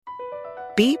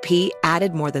BP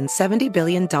added more than $70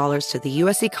 billion to the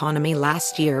U.S. economy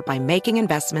last year by making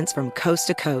investments from coast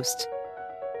to coast.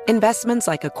 Investments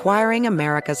like acquiring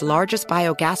America's largest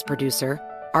biogas producer,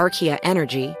 Archaea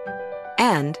Energy,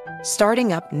 and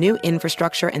starting up new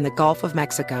infrastructure in the Gulf of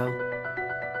Mexico.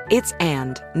 It's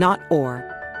and, not or.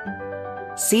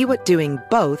 See what doing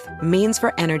both means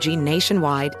for energy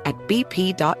nationwide at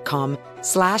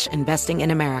bp.com/investing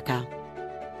in America.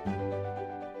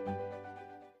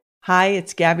 Hi,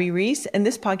 it's Gabby Reese, and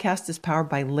this podcast is powered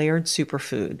by Laird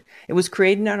Superfood. It was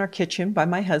created in our kitchen by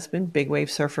my husband, big wave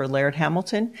surfer Laird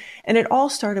Hamilton, and it all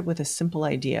started with a simple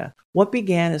idea. What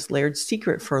began as Laird's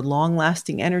secret for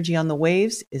long-lasting energy on the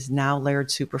waves is now Laird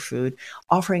Superfood,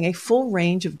 offering a full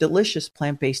range of delicious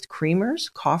plant-based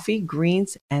creamers, coffee,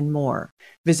 greens, and more.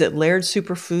 Visit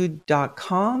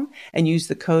lairdsuperfood.com and use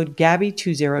the code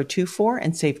GABBY2024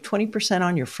 and save 20%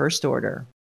 on your first order.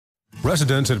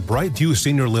 Residents at Brightview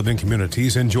Senior Living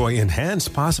Communities enjoy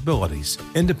enhanced possibilities,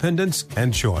 independence,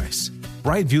 and choice.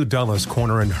 Brightview Dulles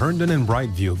Corner in Herndon and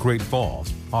Brightview, Great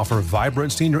Falls, offer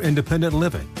vibrant senior independent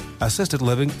living, assisted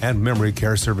living, and memory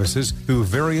care services through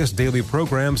various daily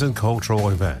programs and cultural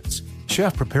events.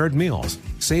 Chef-prepared meals,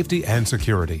 safety and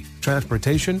security,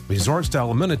 transportation,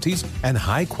 resort-style amenities, and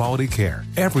high-quality care.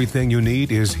 Everything you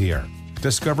need is here.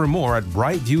 Discover more at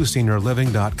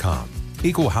brightviewseniorliving.com.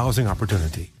 Equal housing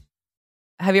opportunity.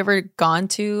 Have you ever gone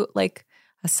to like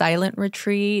a silent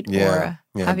retreat? Yeah,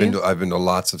 or I've been to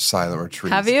lots of silent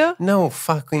retreats. Have you? No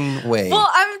fucking way. Well,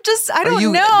 I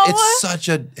don't know. It's such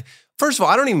a. First of all,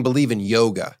 I don't even believe in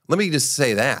yoga. Let me just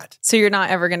say that. So you're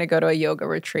not ever going to go to a yoga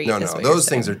retreat? No, those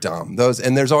things are dumb.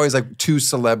 And there's always like two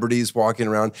celebrities walking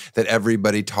around that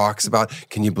everybody talks about.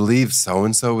 Can you believe so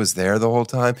and so was there the whole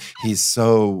time? He's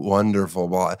so wonderful.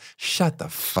 Well, shut the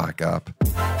fuck up.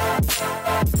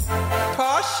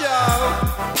 Tosh Show.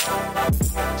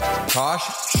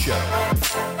 Tosh Show.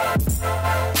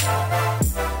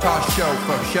 Tosh Show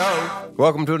for show.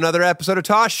 Welcome to another episode of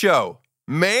Tosh Show.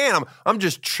 Man, I'm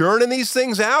just churning these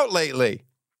things out lately.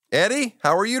 Eddie,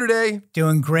 how are you today?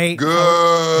 Doing great.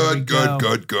 Good.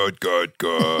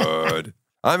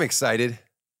 I'm excited.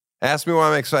 Ask me why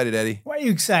I'm excited, Eddie. Why are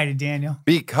you excited, Daniel?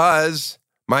 Because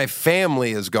my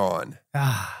family is gone.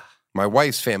 My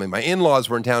wife's family. My in-laws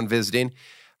were in town visiting,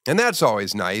 and that's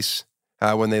always nice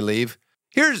when they leave.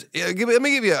 Let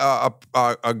me give you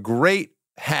a great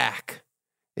hack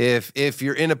if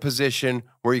you're in a position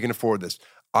where you can afford this.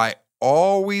 I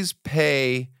always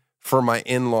pay for my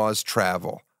in-laws'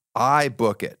 travel. I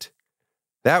book it.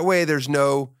 That way there's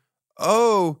no,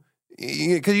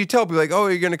 because you tell people like,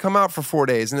 you're going to come out for 4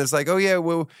 days. And it's like, yeah,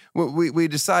 well, we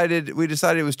decided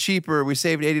it was cheaper. We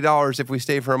saved $80 if we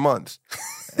stay for a month.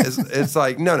 It's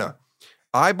like, no.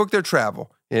 I book their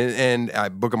travel and I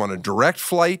book them on a direct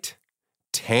flight,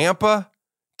 Tampa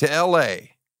to LA.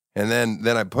 And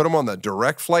then I put them on the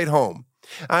direct flight home.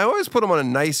 I always put them on a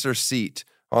nicer seat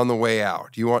on the way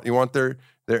out. You want their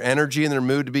energy and their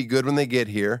mood to be good when they get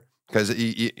here, because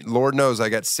Lord knows I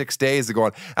got 6 days to go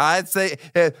on. I'd say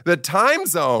the time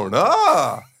zone.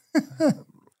 I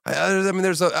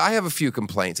have a few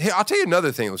complaints. Hey, I'll tell you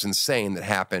another thing that was insane that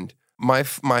happened. My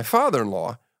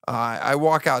father-in-law, I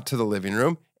walk out to the living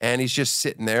room and he's just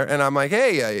sitting there, and I'm like,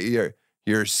 hey,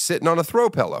 you're sitting on a throw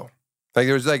pillow.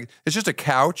 It's just a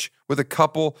couch with a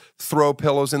couple throw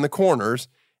pillows in the corners,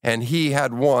 and he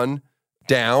had one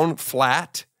down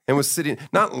flat and was sitting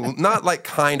not like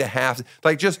kind of half,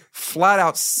 like just flat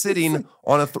out sitting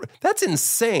on a that's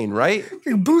insane, right?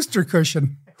 Your booster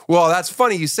cushion. Well, that's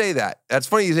funny you say that. That's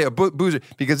funny you say a booster,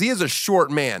 because he is a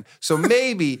short man. So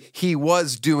maybe he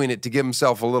was doing it to give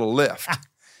himself a little lift.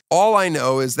 All I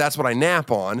know is that's what I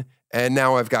nap on, and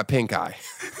now I've got pink eye.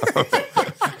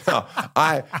 No,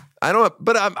 I don't,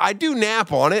 but I do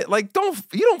nap on it. Like,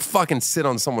 you don't fucking sit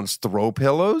on someone's throw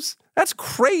pillows. That's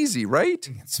crazy, right?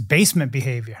 It's basement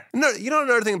behavior. No, you know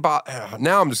another thing about,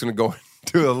 now I'm just going to go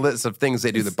into a list of things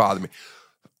they do that bother me.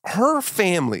 Her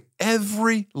family,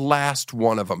 every last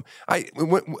one of them. I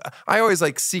always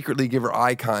like secretly give her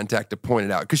eye contact to point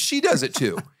it out, because she does it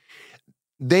too.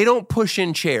 They don't push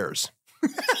in chairs.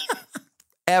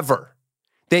 Ever.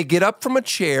 They get up from a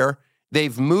chair.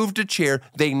 They've moved a chair.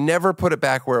 They never put it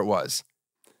back where it was.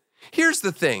 Here's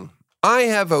the thing. I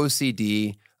have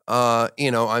OCD.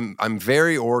 I'm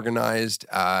very organized.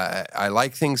 I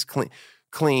like things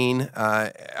clean.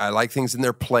 I like things in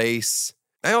their place.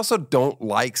 I also don't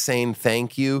like saying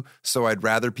thank you, so I'd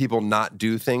rather people not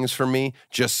do things for me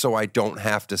just so I don't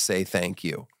have to say thank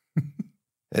you.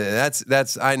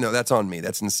 I know that's on me.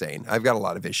 That's insane. I've got a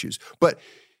lot of issues. But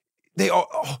they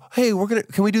all, hey,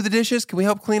 can we do the dishes? Can we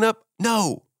help clean up?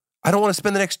 No, I don't want to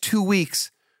spend the next 2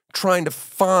 weeks trying to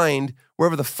find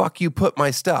wherever the fuck you put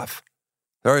my stuff.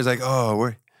 They're always like,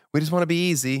 oh, we just want to be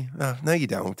easy. No, you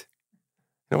don't.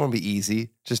 You don't want to be easy.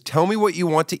 Just tell me what you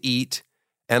want to eat,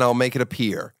 and I'll make it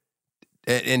appear.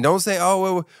 And don't say, oh,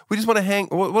 well, we just want to hang.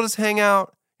 We'll just hang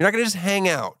out. You're not going to just hang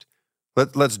out.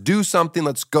 Let's do something.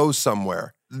 Let's go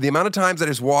somewhere. The amount of times I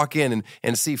just walk in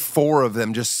and see 4 of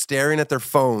them just staring at their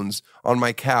phones on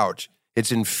my couch,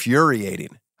 it's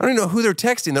infuriating. I don't even know who they're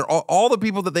texting. They're all the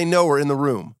people that they know are in the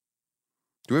room.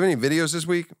 Do we have any videos this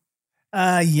week?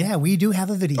 Yeah, we do have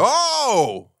a video.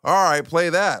 Oh, all right. Play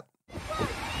that. Here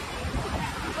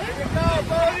we go,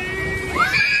 buddy!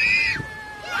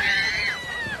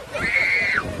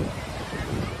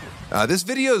 This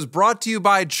video is brought to you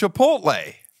by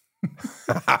Chipotle.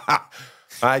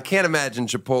 I can't imagine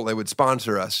Chipotle would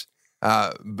sponsor us.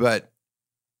 But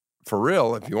for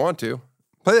real, if you want to,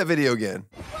 play that video again.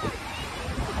 Here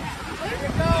we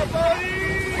go, buddy!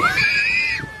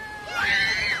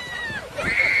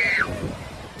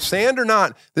 Sand or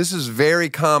not, this is very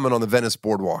common on the Venice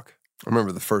Boardwalk. I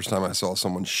remember the first time I saw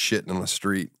someone shitting on the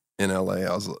street in LA.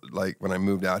 I was like, when I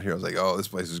moved out here, I was like, oh, this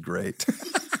place is great.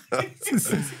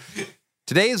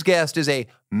 Today's guest is a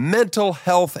mental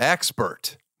health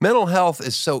expert. Mental health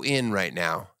is so in right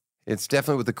now. It's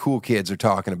definitely what the cool kids are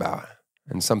talking about,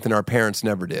 and something our parents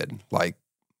never did, like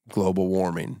global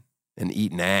warming and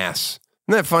eating ass.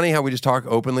 Isn't that funny how we just talk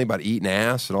openly about eating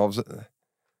ass and all of a sudden?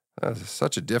 That's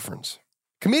such a difference.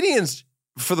 Comedians,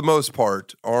 for the most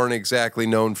part, aren't exactly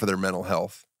known for their mental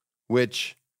health,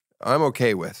 which I'm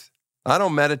okay with. I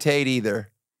don't meditate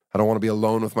either. I don't want to be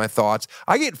alone with my thoughts.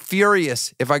 I get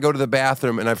furious if I go to the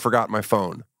bathroom and I forgot my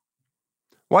phone.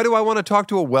 Why do I want to talk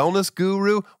to a wellness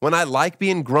guru when I like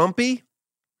being grumpy?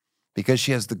 Because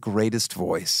she has the greatest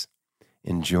voice.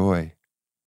 Enjoy.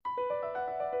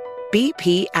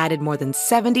 BP added more than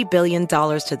 $70 billion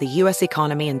to the U.S.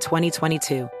 economy in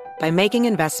 2022 by making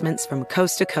investments from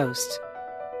coast to coast.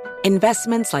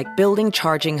 Investments like building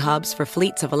charging hubs for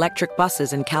fleets of electric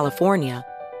buses in California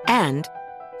and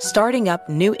starting up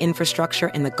new infrastructure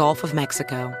in the Gulf of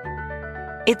Mexico.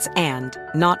 It's and,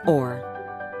 not or.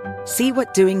 See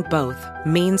what doing both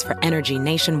means for energy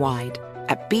nationwide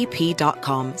at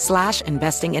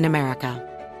bp.com/investing in America.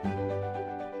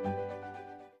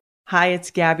 Hi,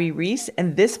 it's Gabby Reese,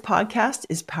 and this podcast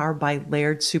is powered by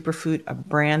Laird Superfood, a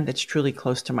brand that's truly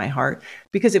close to my heart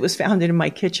because it was founded in my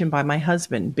kitchen by my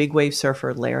husband, big wave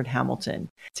surfer Laird Hamilton.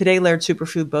 Today, Laird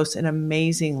Superfood boasts an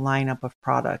amazing lineup of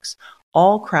products,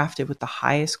 all crafted with the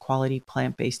highest quality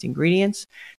plant-based ingredients.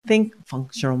 Think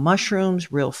functional mushrooms,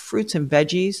 real fruits and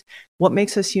veggies. What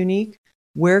makes us unique?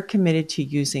 We're committed to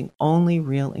using only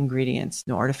real ingredients,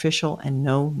 no artificial and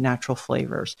no natural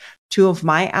flavors. 2 of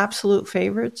my absolute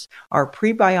favorites are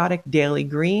prebiotic daily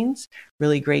greens,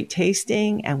 really great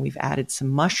tasting, and we've added some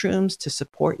mushrooms to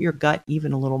support your gut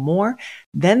even a little more.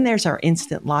 Then there's our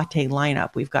instant latte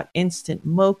lineup. We've got instant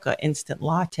mocha, instant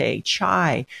latte,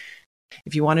 chai.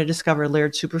 If you want to discover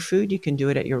Laird Superfood, you can do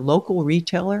it at your local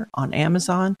retailer on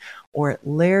Amazon or at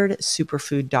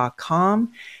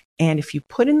lairdsuperfood.com. And if you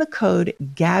put in the code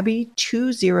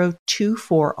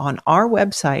GABBY2024 on our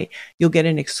website, you'll get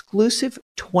an exclusive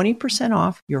 20%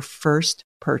 off your first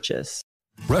purchase.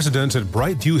 Residents at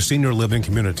Brightview Senior Living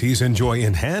Communities enjoy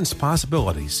enhanced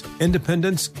possibilities,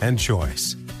 independence, and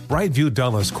choice. Brightview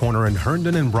Dulles Corner in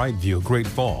Herndon and Brightview, Great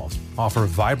Falls, offer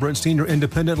vibrant senior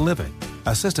independent living,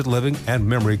 assisted living, and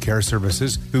memory care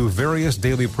services through various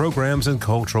daily programs and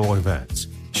cultural events.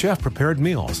 Chef-prepared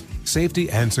meals, safety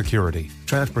and security,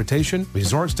 transportation,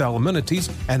 resort-style amenities,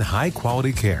 and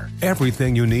high-quality care.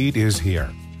 Everything you need is here.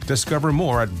 Discover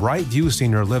more at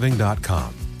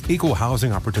brightviewseniorliving.com. Equal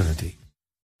housing opportunity.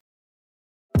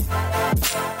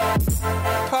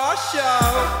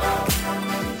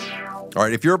 All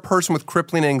right, if you're a person with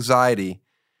crippling anxiety,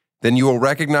 then you will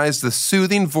recognize the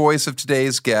soothing voice of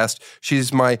today's guest.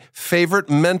 She's my favorite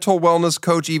mental wellness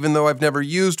coach, even though I've never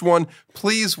used one.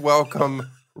 Please welcome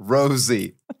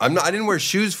Rosie. I didn't wear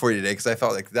shoes for you today because I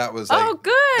felt like that was like... Oh,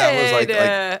 good. That was like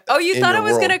oh, you thought I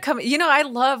was world. going to come... You know, I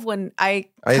love when I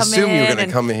assume you were going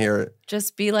to come in here.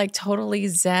 Just be like totally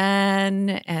zen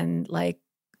and like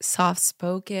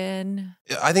soft-spoken.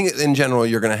 I think in general,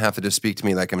 you're going to have to just speak to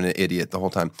me like I'm an idiot the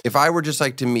whole time. If I were just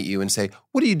like to meet you and say,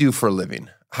 what do you do for a living?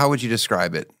 How would you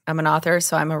describe it? I'm an author,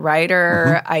 so I'm a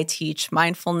writer. I teach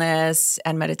mindfulness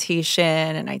and meditation,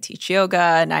 and I teach yoga,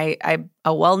 and I'm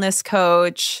a wellness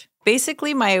coach.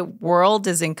 Basically, my world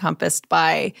is encompassed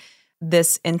by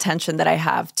this intention that I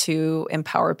have to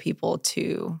empower people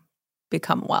to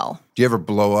become well. Do you ever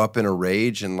blow up in a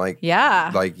rage and like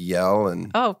yell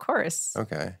and... Oh, of course.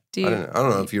 Okay. I don't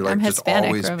know if you're like I'm just Hispanic,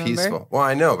 always remember? peaceful. Well,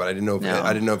 I know, but I didn't know if No.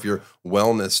 I didn't know if your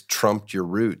wellness trumped your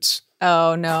roots.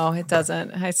 Oh, no, it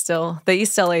doesn't. The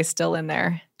East LA is still in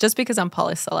there. Just because I'm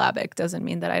polysyllabic doesn't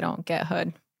mean that I don't get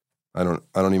hood. I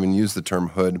don't even use the term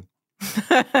hood.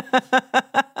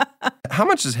 How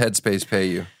much does Headspace pay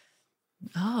you?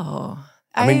 Oh.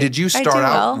 I mean, did you start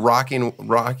out well.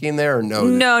 rocking there or no?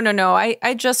 No.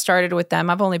 I just started with them.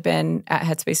 I've only been at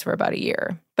Headspace for about a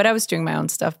year, but I was doing my own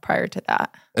stuff prior to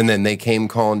that. And then they came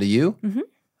calling to you? Mm-hmm.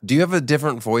 Do you have a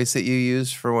different voice that you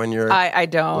use for when you're I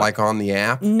don't. like on the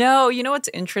app? No, you know what's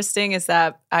interesting is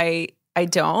that I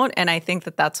don't, and I think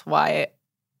that that's why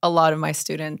a lot of my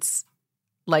students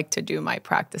like to do my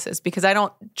practices because I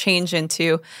don't change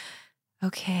into,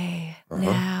 okay,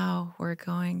 now we're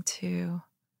going to...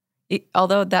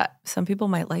 Although that some people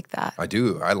might like that. I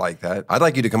do. I like that. I'd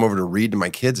like you to come over to read to my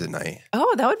kids at night.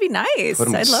 Oh, that would be nice. Put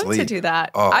 'em to I'd love to sleep. do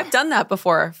that. Oh. I've done that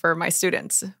before for my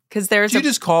students because Do you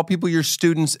just call people your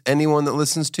students, anyone that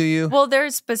listens to you? Well,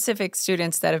 there's specific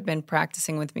students that have been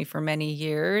practicing with me for many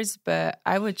years, but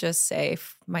I would just say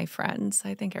my friends.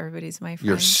 I think everybody's my friend.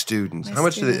 Your students. My How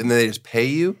much do they, students. and they just pay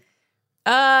you?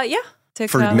 Yeah. To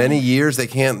For come. many years, they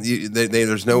can't,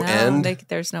 there's no end?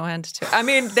 There's no end to it. I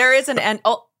mean, there is an end.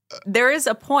 Oh, there is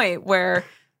a point where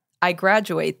I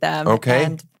graduate them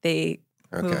and they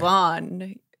move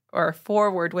on or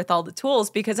forward with all the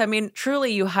tools because, I mean,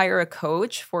 truly you hire a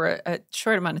coach for a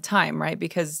short amount of time, right?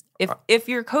 Because if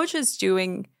your coach is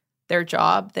doing their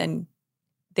job, then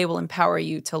they will empower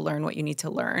you to learn what you need to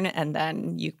learn and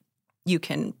then you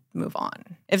can move on.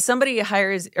 If somebody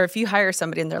hires or if you hire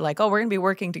somebody and they're like, oh, we're going to be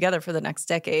working together for the next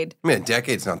decade. I mean, a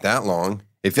decade's not that long.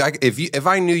 If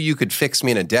I knew you could fix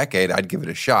me in a decade, I'd give it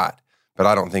a shot. But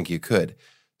I don't think you could.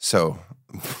 So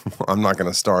I'm not going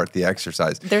to start the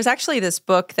exercise. There's actually this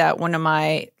book that one of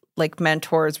my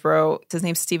mentors wrote. His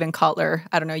name's Stephen Kotler.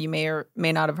 I don't know. You may or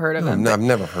may not have heard of him. No, I've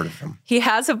never heard of him. He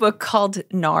has a book called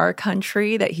Nar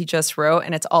Country that he just wrote,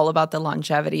 and it's all about the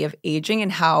longevity of aging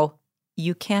and how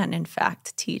you can, in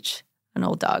fact, teach an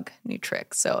old dog new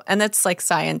tricks. So, and that's like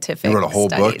scientific. You wrote a whole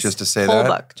studies. book just to say whole that?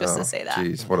 book just to say that.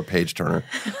 Jeez, what a page turner.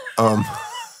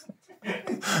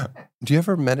 Do you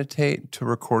ever meditate to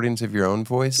recordings of your own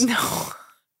voice? No.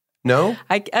 No?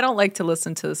 I don't like to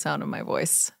listen to the sound of my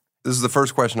voice. This is the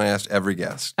first question I asked every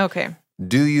guest. Okay.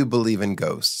 Do you believe in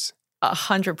ghosts?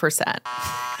 100%.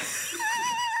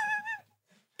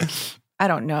 I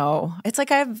don't know. It's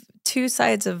like I have two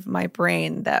sides of my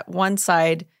brain that one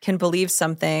side can believe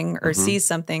something or see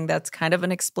something that's kind of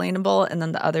unexplainable. And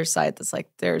then the other side that's like,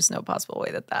 there's no possible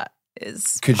way that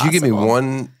is Could possible. you give me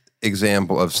one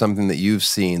example of something that you've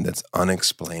seen that's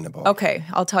unexplainable? Okay.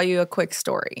 I'll tell you a quick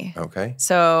story. Okay.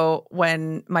 So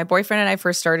when my boyfriend and I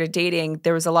first started dating,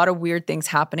 there was a lot of weird things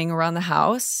happening around the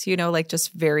house, like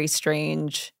just very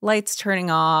strange lights turning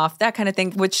off, that kind of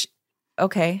thing, which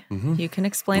okay, you can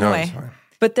explain away. It's fine.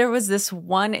 But there was this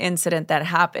one incident that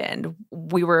happened.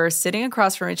 We were sitting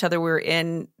across from each other. We were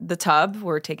in the tub. We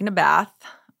were taking a bath.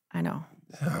 I know.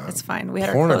 It's fine. We had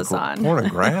our clothes on.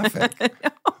 Pornographic.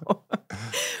 No.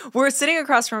 We were sitting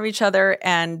across from each other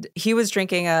and he was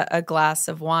drinking a glass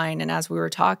of wine. And as we were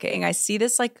talking, I see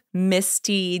this like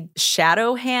misty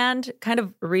shadow hand kind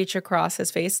of reach across his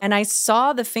face. And I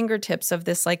saw the fingertips of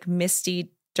this like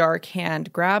misty dark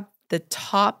hand grab the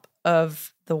top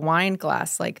of the wine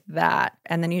glass like that.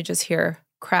 And then you just hear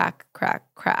crack, crack,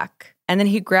 crack. And then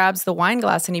he grabs the wine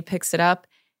glass and he picks it up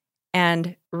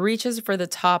and reaches for the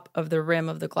top of the rim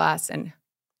of the glass and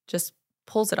just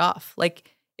pulls it off. Like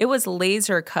it was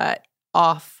laser cut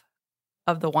off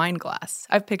of the wine glass.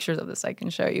 I have pictures of this I can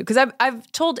show you because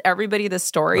I've told everybody this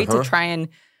story to try and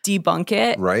debunk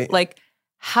it. Right. Like,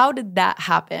 how did that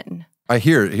happen? I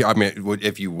hear, I mean,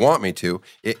 if you want me to,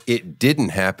 it didn't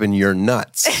happen. You're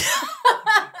nuts.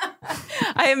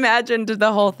 I imagined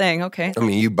the whole thing. Okay. I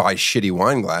mean, you buy shitty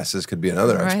wine glasses could be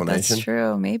another Right, explanation. that's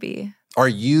true. Maybe. Are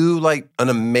you like an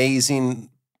amazing,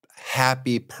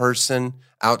 happy person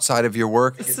outside of your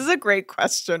work? This is a great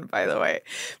question, by the way,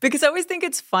 because I always think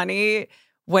it's funny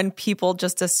when people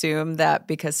just assume that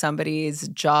because somebody's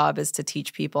job is to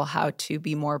teach people how to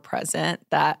be more present,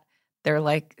 that they're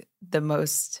like the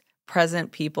most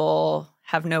present people,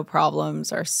 have no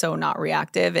problems, are so not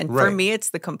reactive. And for Right. me,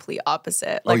 it's the complete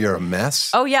opposite. Oh, you're a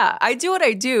mess? Oh, yeah. I do what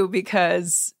I do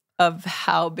because of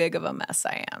how big of a mess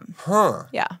I am. Huh.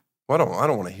 Yeah. Well, I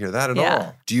don't want to hear that at Yeah.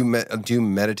 all. Do you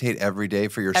meditate every day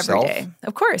for yourself? Every day.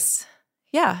 Of course.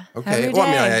 Yeah. Okay. Every Well,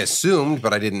 I mean, I day. assumed,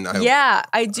 but I didn't. Yeah,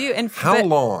 I do. And How but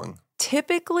long?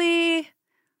 Typically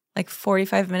like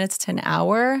 45 minutes to an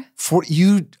hour.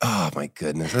 Oh my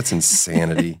goodness, that's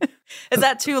insanity. Is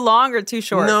that too long or too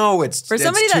short? No, it's for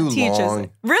somebody it's that too teaches. long.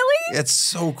 Really? It's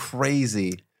so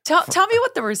crazy. Tell me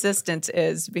what the resistance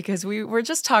is, because we were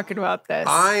just talking about this.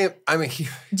 I mean,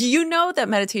 Do you know that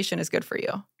meditation is good for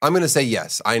you? I'm going to say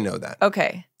yes. I know that.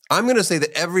 Okay. I'm going to say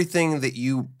that everything that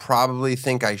you probably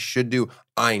think I should do,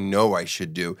 I know I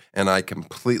should do, and I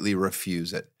completely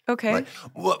refuse it. Okay. Right?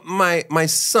 Well, my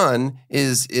son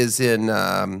is in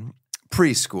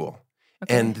preschool,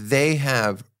 and they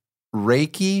have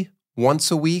Reiki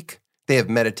once a week. They have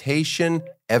meditation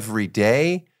every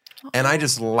day, and I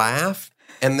just laugh.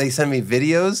 And they send me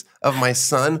videos of my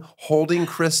son holding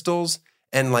crystals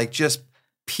and like just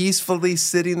peacefully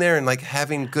sitting there and like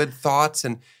having good thoughts,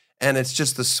 and it's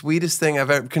just the sweetest thing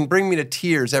I've ever, can bring me to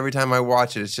tears every time I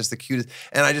watch it. It's just the cutest.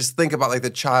 And I just think about like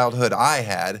the childhood I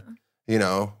had, you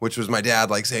know, which was my dad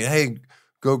like saying, "Hey,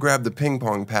 go grab the ping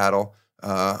pong paddle.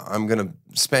 I'm going to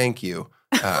spank you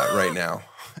right now."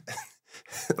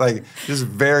 Like, just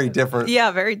very different.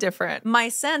 Yeah, very different. My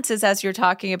sense is, as you're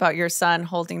talking about your son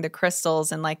holding the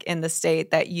crystals and like in the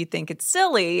state that you think it's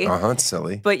silly. It's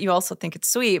silly. But you also think it's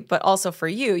sweet. But also for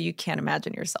you, you can't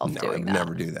imagine yourself doing that. No, I'd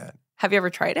never do that. Have you ever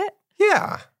tried it?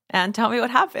 Yeah. And tell me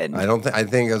what happened. I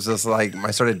think it was just like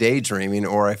I started daydreaming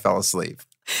or I fell asleep.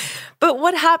 But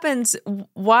what happens?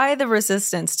 Why the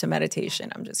resistance to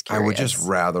meditation? I'm just curious. I would just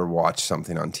rather watch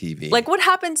something on TV. Like, what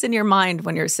happens in your mind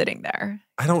when you're sitting there?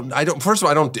 I don't, first of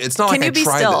all, I don't, it's not Can like you I be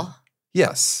tried still? it.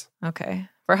 Yes. Okay.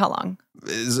 For how long?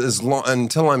 As long,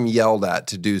 until I'm yelled at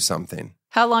to do something.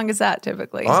 How long is that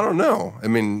typically? I don't know. I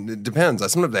mean, it depends.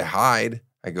 Sometimes I hide.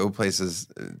 I go places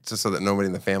just so that nobody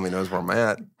in the family knows where I'm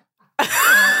at.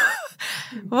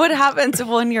 What happens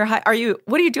when you're what are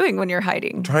you doing when you're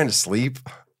hiding? I'm trying to sleep.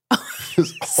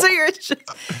 So you're just,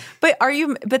 but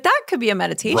that could be a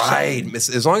meditation. Right.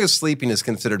 As long as sleeping is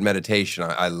considered meditation,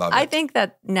 I love it. I think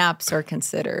that naps are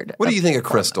considered. What do you think of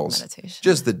crystals? Meditation.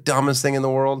 Just the dumbest thing in the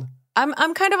world?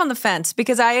 I'm kind of on the fence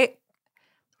because I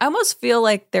almost feel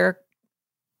like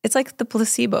it's like the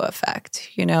placebo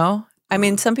effect, you know? I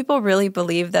mean, some people really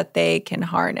believe that they can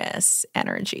harness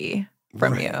energy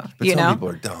from you. But some people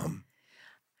are dumb.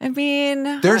 I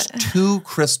mean, there's 2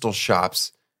 crystal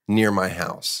shops near my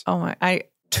house. Oh my!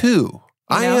 2.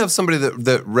 I have somebody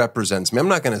that represents me. I'm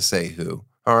not going to say who.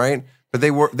 All right, but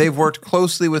they've worked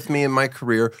closely with me in my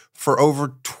career for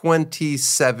over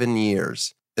 27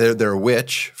 years. They're a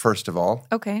witch, first of all.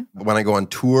 Okay. When I go on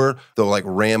tour, they'll like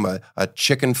ram a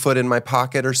chicken foot in my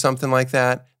pocket or something like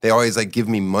that. They always like give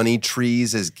me money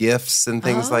trees as gifts and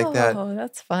things like that. Oh,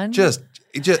 that's fun. Just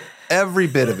every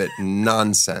bit of it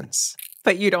nonsense.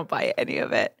 But you don't buy any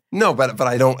of it. No, but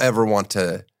I don't ever want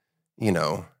to,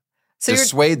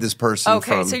 dissuade this person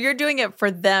from... Okay, so you're doing it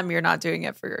for them. You're not doing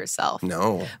it for yourself.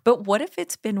 No. But what if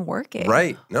it's been working?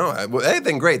 Right. No.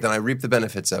 Then great. Then I reap the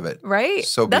benefits of it. Right.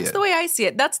 So be That's it. the way I see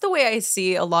it. That's the way I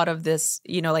see a lot of this,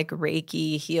 like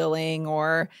Reiki healing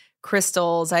or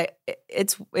crystals.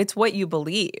 It's what you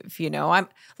believe,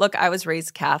 I was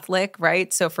raised Catholic,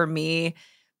 right? So for me,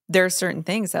 there are certain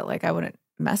things that like I wouldn't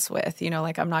mess with,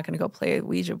 like I'm not going to go play a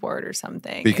Ouija board or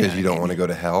something. Because you don't want to go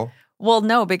to hell? Well,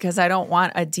 no, because I don't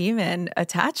want a demon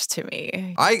attached to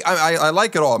me. I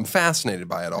like it all. I'm fascinated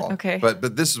by it all. Okay.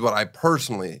 But this is what I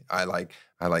personally like.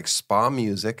 I like spa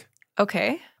music.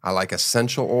 Okay. I like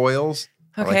essential oils.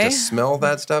 Okay. I like to smell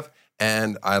that stuff.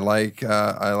 And I like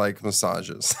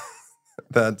massages.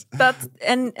 that's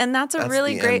a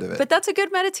really great, but that's a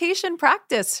good meditation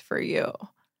practice for you.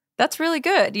 That's really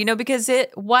good, because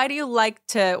why do you like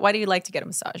to get a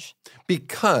massage?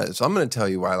 Because I'm going to tell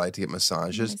you why I like to get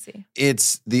massages. Let me see.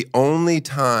 It's the only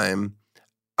time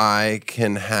I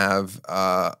can have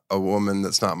a woman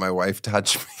that's not my wife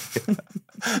touch me.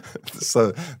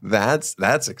 So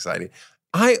that's exciting.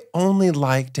 I only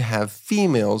like to have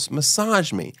females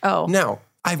massage me. Oh. Now,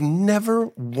 I've never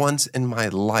once in my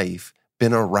life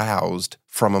been aroused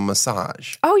from a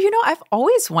massage. Oh, I've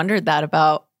always wondered that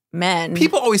about men.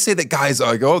 People always say that guys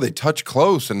like, they touch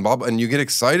close and blah, blah, and you get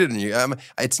excited and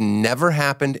it's never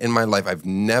happened in my life. I've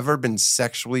never been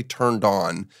sexually turned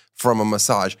on from a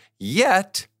massage.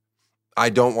 Yet, I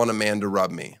don't want a man to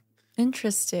rub me.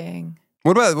 Interesting.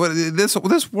 What about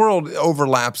this world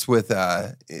overlaps with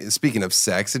speaking of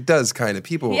sex, it does kind of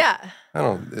people. Yeah. I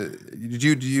don't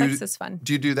Sex is fun.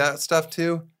 Do you do that stuff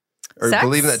too? Or Sex?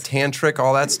 believe in that tantric,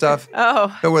 all that stuff? Oh.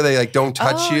 Where they like don't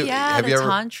touch you? Yeah, Have the you ever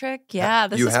tantric. Yeah,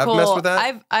 this you is have cool. messed with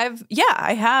that?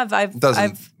 I have.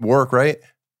 Doesn't work, right?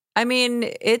 I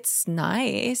mean, it's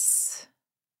nice.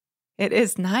 It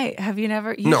is nice. Have you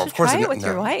never? You No, should of course try it no, with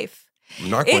your no. wife. I'm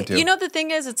not going to. The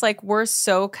thing is, it's like we're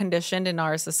so conditioned in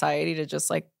our society to just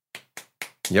like,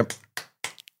 Yep.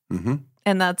 Mm-hmm.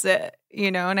 and that's it.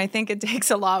 and I think it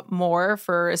takes a lot more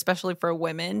especially for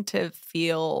women to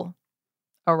feel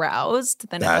aroused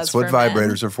than it does That's what for men.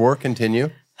 vibrators are for. Continue.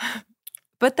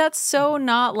 But that's so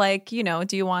not like, do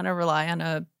you want to rely on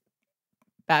a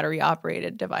battery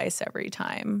operated device every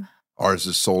time? Ours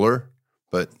is solar,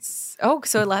 but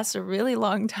so it lasts a really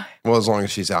long time. well, as long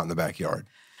as she's out in the backyard.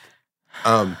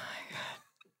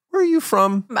 Where are you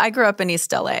from? I grew up in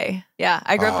East LA. Yeah,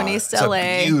 I grew up in East LA.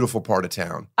 It's a beautiful part of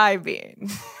town. I mean,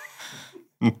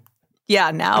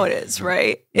 yeah, now it is,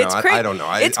 right? No, It's crazy. I don't know.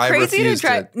 It's I crazy to refuse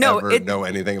drive. to No, ever know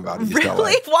anything about East LA.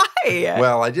 Really? Why?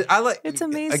 Well, I like. It's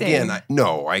amazing. Again,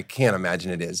 I can't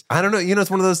imagine it is. I don't know. It's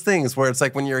one of those things where it's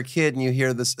like when you're a kid and you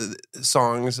hear this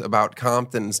songs about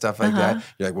Compton and stuff like that.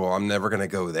 You're like, well, I'm never going to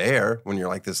go there. When you're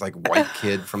like this white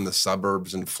kid from the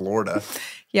suburbs in Florida.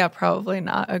 Yeah, probably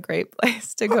not a great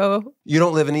place to go. You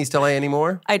don't live in East LA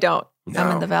anymore? I don't. No.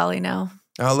 I'm in the Valley now.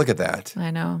 Oh, look at that. I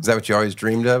know. Is that what you always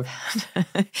dreamed of?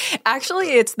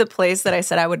 Actually, it's the place that I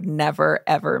said I would never,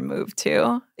 ever move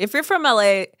to. If you're from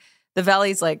LA, the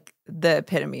Valley's like the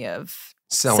epitome of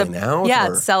selling out? Yeah,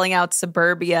 or? It's selling out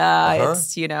suburbia.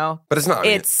 It's, But it's not.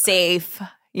 It's safe.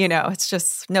 It's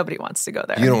just nobody wants to go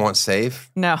there. You don't want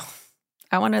safe? No.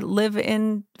 I want to live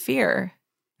in fear.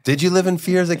 Did you live in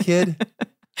fear as a kid?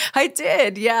 I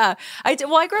did, yeah. I did.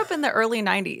 Well, I grew up in the early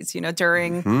 90s,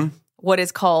 during what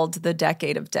is called the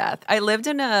decade of death. I lived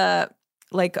in a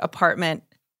apartment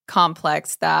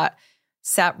complex that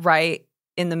sat right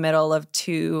in the middle of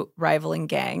two rivaling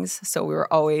gangs. So we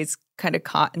were always kind of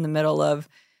caught in the middle of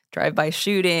drive-by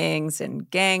shootings and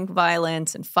gang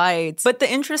violence and fights. But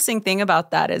the interesting thing about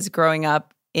that is growing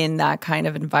up in that kind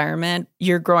of environment,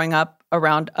 you're growing up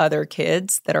around other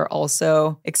kids that are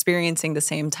also experiencing the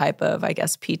same type of, I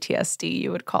guess, PTSD,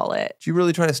 you would call it. Did you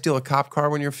really try to steal a cop car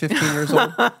when you're 15 years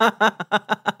old?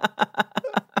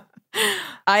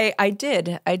 I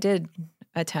did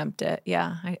attempt it.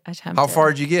 Yeah, I attempted. How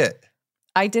far did you get?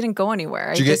 I didn't go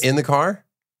anywhere. Did you get in the car?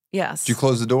 Yes. Did you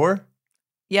close the door?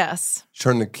 Yes.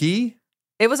 Turn the key?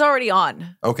 It was already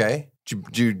on. Okay.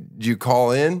 Did you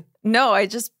call in? No, I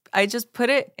just put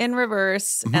it in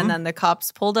reverse, and then the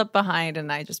cops pulled up behind,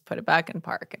 and I just put it back in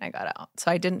park, and I got out.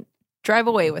 So I didn't drive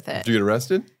away with it. Did you get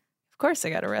arrested? Of course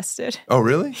I got arrested. Oh,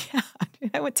 really? Yeah,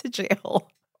 I went to jail.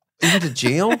 You went to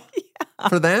jail? Yeah.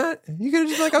 For that? You could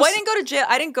just Well, I didn't go to jail.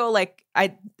 I didn't go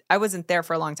I wasn't there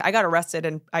for a long time. I got arrested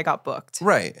and I got booked.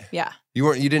 Right. Yeah.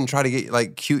 You didn't try to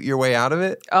get cute your way out of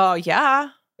it? Oh, yeah.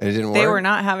 And it didn't work? They were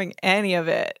not having any of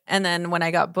it. And then when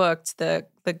I got booked, the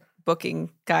booking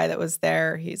guy that was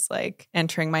there, he's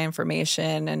entering my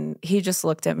information, and he just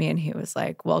looked at me and he was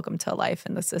like, welcome to life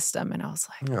in the system. And I was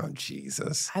like, oh,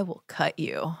 Jesus. I will cut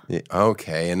you. Yeah,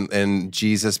 okay. And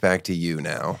Jesus, back to you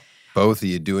now. Both of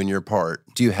you doing your part.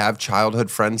 Do you have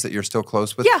childhood friends that you're still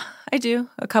close with? Yeah, I do.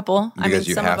 A couple. Because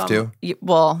you have to?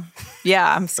 Well,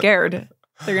 yeah, I'm scared.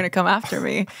 They're going to come after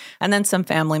me. And then some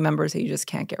family members that you just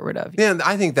can't get rid of. Yeah,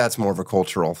 I think that's more of a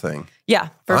cultural thing. Yeah,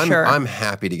 for sure. I'm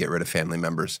happy to get rid of family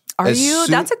members. Are you?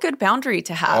 That's a good boundary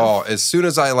to have. Oh, as soon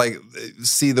as I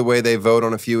see the way they vote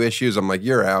on a few issues, I'm like,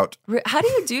 you're out. How do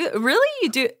you do? Really? You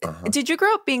do? Did you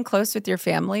grow up being close with your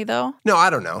family though? No, I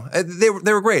don't know. They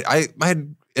were great. I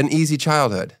had an easy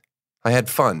childhood. I had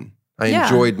fun. I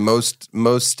enjoyed most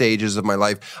stages of my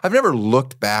life. I've never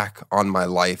looked back on my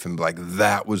life and be like,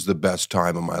 that was the best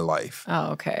time of my life.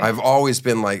 Oh, okay. I've always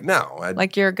been like, no.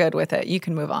 You're good with it. You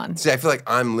can move on. See, I feel like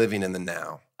I'm living in the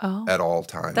now at all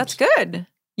times. That's good.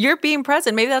 You're being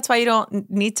present. Maybe that's why you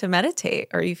don't need to meditate,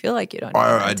 or you feel like you don't need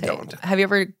to meditate. I don't. Have you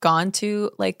ever gone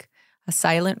to a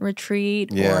silent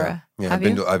retreat? Yeah. Or, I've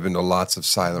been to lots of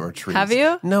silent retreats. Have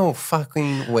you? No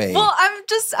fucking way. Well, I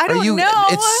don't know.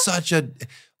 It's such a...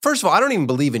 First of all, I don't even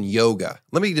believe in yoga.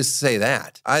 Let me just say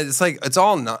that. It's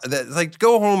all not. It's like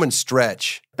go home and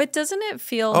stretch. But doesn't it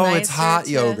feel? Oh, it's hot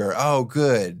yoga. Oh,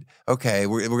 good. Okay,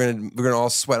 we're gonna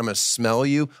all sweat. I'm gonna smell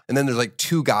you. And then there's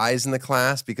two guys in the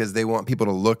class because they want people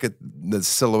to look at the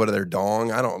silhouette of their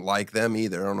dong. I don't like them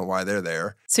either. I don't know why they're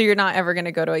there. So you're not ever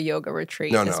gonna go to a yoga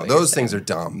retreat? No. Those things are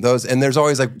dumb. And there's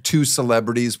always two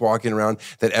celebrities walking around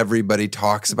that everybody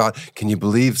talks about. Can you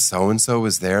believe so and so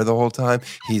was there the whole time?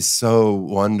 He's so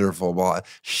wonderful. Well,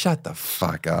 shut the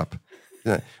fuck up.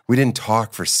 We didn't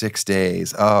talk for 6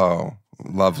 days. Oh.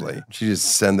 Lovely. She just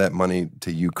send that money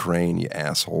to Ukraine, you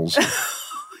assholes.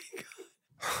 Oh my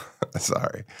God.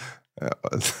 Sorry.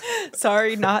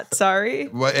 Sorry, not sorry.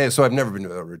 Well, so I've never been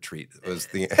to a retreat. It was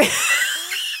the.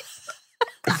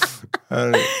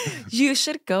 You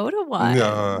should go to one.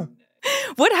 No.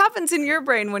 What happens in your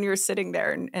brain when you're sitting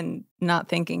there and not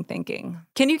thinking?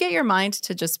 Can you get your mind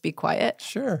to just be quiet?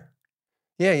 Sure.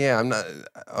 Yeah. I'm not.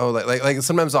 Oh, like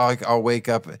sometimes I'll wake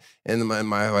up and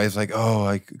my wife's like, oh,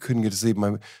 I couldn't get to sleep.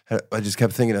 I just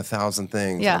kept thinking 1,000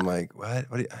 things. Yeah. I'm like, what?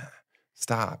 What?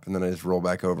 Stop. And then I just roll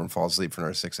back over and fall asleep for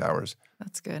another 6 hours.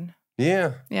 That's good.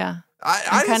 Yeah. Yeah.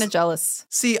 I'm kind of jealous.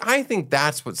 See, I think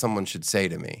that's what someone should say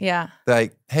to me. Yeah.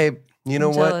 Like, hey, you know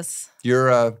what? Jealous.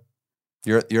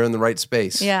 You're in the right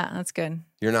space. Yeah, that's good.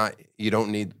 You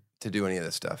don't need to do any of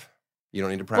this stuff. You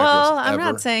don't need to practice. Well, I'm ever.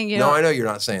 not saying you. No, I know you're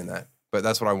not saying that, but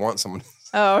that's what I want someone.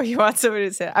 Oh, you want somebody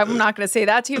to say that. I'm not going to say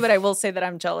that to you, but I will say that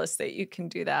I'm jealous that you can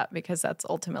do that because that's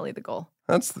ultimately the goal.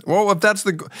 If that's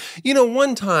the,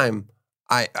 one time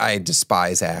I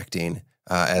despise acting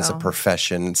as a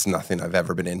profession. It's nothing I've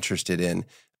ever been interested in.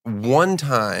 One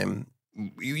time.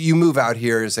 You move out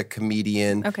here as a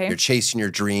comedian. Okay. You're chasing your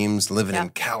dreams, living in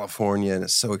California, and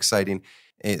it's so exciting.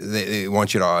 They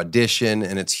want you to audition,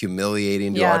 and it's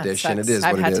humiliating to audition. It is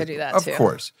what it is. I've had to do that of too. Of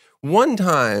course. One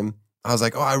time, I was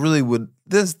like, oh, I really would.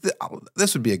 This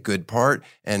would be a good part.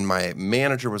 And my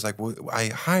manager was like, well, I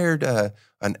hired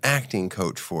an acting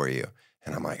coach for you.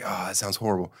 And I'm like, oh, that sounds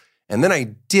horrible. And then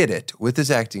I did it with this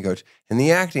acting coach. And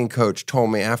the acting coach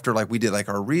told me after we did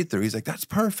our read through, he's like, that's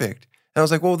perfect. And I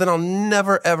was like, well, then I'll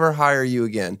never, ever hire you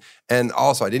again. And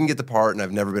also, I didn't get the part, and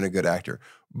I've never been a good actor.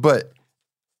 But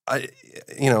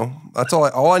that's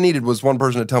all I needed was one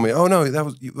person to tell me, oh, no,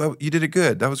 you did it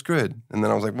good. That was good. And then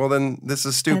I was like, well, then this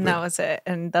is stupid. And that was it.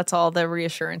 And that's all the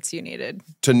reassurance you needed.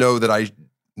 To know that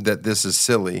this is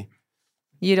silly.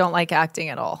 You don't like acting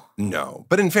at all. No.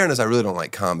 But in fairness, I really don't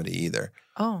like comedy either.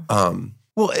 Oh.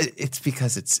 Well, it's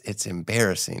because it's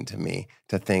embarrassing to me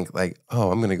to think like,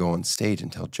 oh, I'm going to go on stage and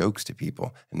tell jokes to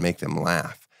people and make them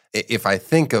laugh. If I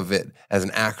think of it as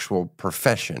an actual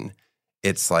profession,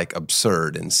 it's like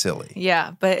absurd and silly.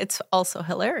 Yeah, but it's also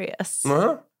hilarious.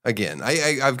 Again,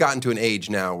 I've gotten to an age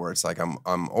now where it's like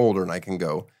I'm older and I can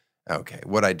go, okay,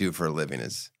 what I do for a living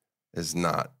is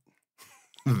not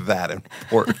that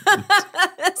important.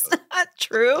 That's not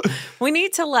true. We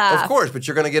need to laugh. Of course, but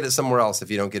you're going to get it somewhere else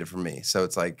if you don't get it from me. So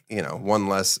it's like, one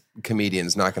less comedian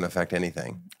is not going to affect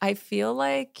anything. I feel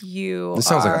like This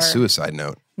sounds like a suicide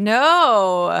note.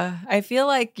 No, I feel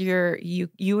like you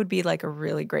would be like a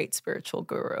really great spiritual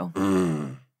guru.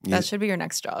 That should be your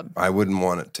next job. I wouldn't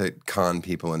want it to con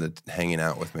people into hanging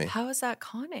out with me. How is that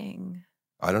conning?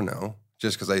 I don't know.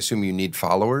 Just because I assume you need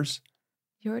followers.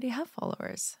 You already have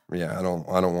followers. Yeah, I don't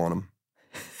want them.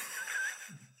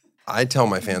 I tell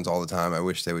my fans all the time, I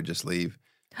wish they would just leave.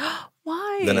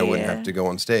 Why? Then I wouldn't have to go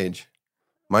on stage.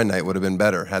 My night would have been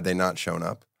better had they not shown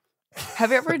up.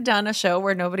 Have you ever done a show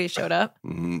where nobody showed up?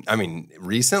 I mean,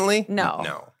 recently?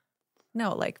 No,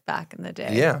 like back in the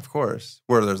day. Yeah, of course.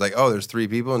 Where there's like, oh, there's 3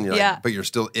 people, and you're like, but you're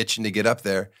still itching to get up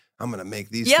there. I'm going to make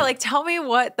these. Yeah, like tell me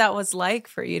what that was like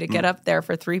for you to get up there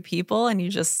for 3 people and you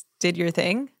just did your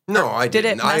thing. No, I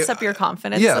didn't. Did it mess up your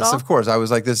confidence yes, at all? Of course. I was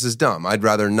like, this is dumb. I'd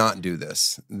rather not do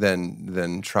this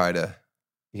than try to,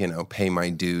 pay my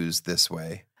dues this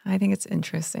way. I think it's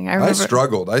interesting. I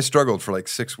struggled for like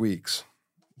 6 weeks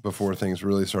before things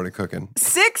really started cooking.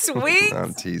 6 weeks?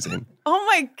 I'm teasing. Oh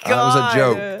my God. That was a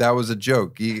joke. That was a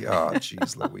joke. Oh,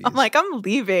 jeez Louise. I'm like, I'm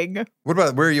leaving.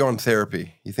 Where are you on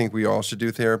therapy? You think we all should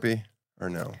do therapy or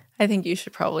no? I think you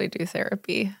should probably do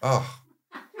therapy. Oh.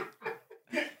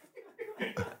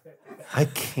 I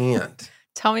can't.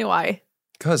 Tell me why.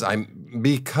 Because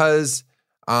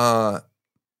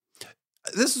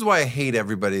this is why I hate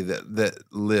everybody that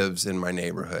lives in my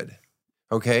neighborhood.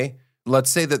 Okay?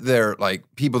 Let's say that they're like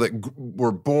people that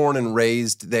were born and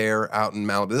raised there out in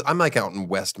Malibu. I'm like out in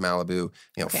West Malibu,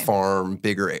 farm,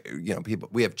 bigger, people.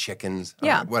 We have chickens,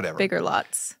 whatever. Bigger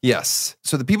lots. Yes.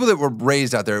 So the people that were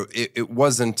raised out there, it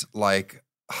wasn't like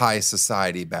high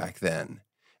society back then.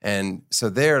 And so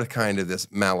they're kind of this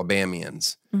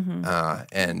Malabamians.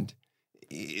 And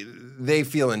they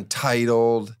feel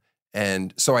entitled.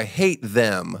 And so I hate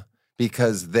them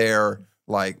because they're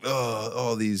like,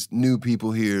 oh, these new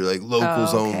people here, like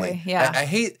locals only. Yeah. I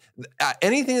hate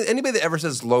anybody that ever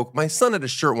says local. My son had a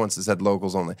shirt once that said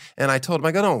locals only. And I told him,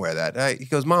 I go, don't wear that. He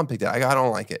goes, Mom picked it. I go, I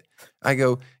don't like it. I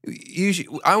go,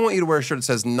 I want you to wear a shirt that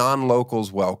says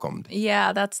non-locals welcomed.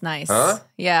 Yeah, that's nice. Huh?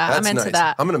 Yeah, That's I'm into nice.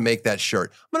 that. I'm going to make that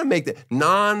shirt. I'm going to make that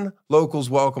non-locals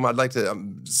welcome. I'd like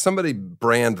to, somebody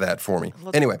brand that for me.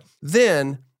 Anyway,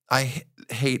 then I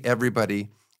hate everybody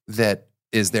that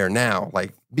is there now,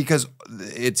 like, because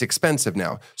it's expensive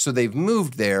now. So they've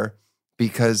moved there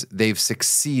because they've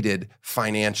succeeded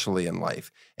financially in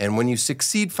life. And when you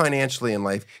succeed financially in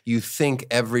life, you think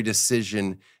every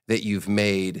decision that you've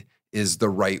made is the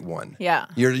right one. Yeah.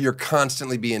 You're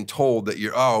constantly being told that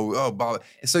you're blah.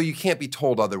 So you can't be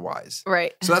told otherwise.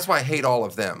 Right. So that's why I hate all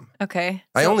of them. Okay.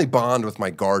 I only bond with my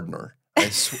gardener.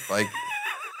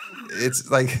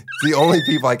 It's like the only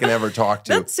people I can ever talk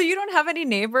to. So you don't have any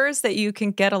neighbors that you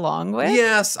can get along with?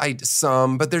 Yes,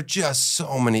 some, but they're just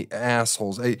so many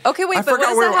assholes. Okay, wait, but what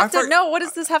does that have to? No, what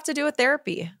does this have to do with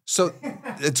therapy? So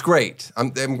it's great.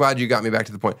 I'm glad you got me back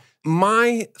to the point.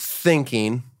 My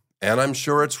thinking, and I'm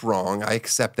sure it's wrong, I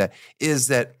accept that, is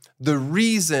that the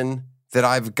reason that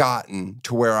I've gotten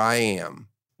to where I am,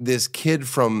 this kid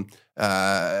from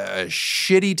a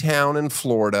shitty town in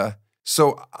Florida.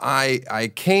 So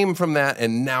I came from that,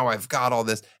 and now I've got all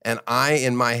this, and I,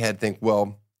 in my head, think,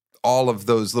 well, all of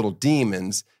those little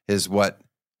demons is what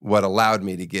allowed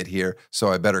me to get here, so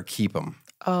I better keep them.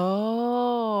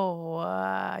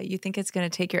 Oh, you think it's going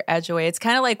to take your edge away? It's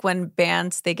kind of like when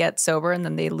bands, they get sober and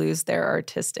then they lose their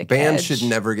artistic Bands edge. should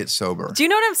never get sober. Do you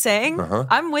know what I'm saying? Uh-huh.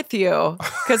 I'm with you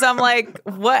because I'm like,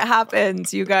 what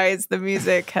happens? You guys, the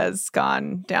music has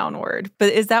gone downward.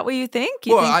 But is that what you think?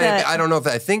 I don't know if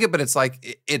I think it, but it's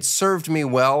like it served me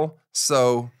well.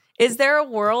 So is there a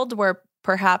world where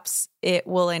perhaps it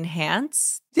will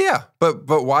enhance? Yeah, but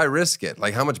why risk it?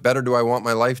 Like, how much better do I want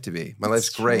my life to be? My life's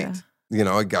great. You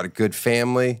know, I got a good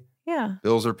family. Yeah.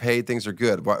 Bills are paid. Things are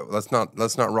good. Let's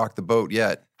not rock the boat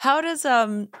yet. How does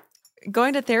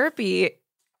going to therapy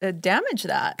damage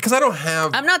that? Because I don't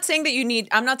have. I'm not saying that you need.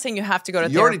 I'm not saying you have to go to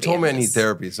therapy. You already told me I need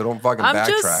therapy, so don't fucking backtrack. I'm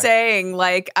just saying,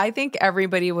 like, I think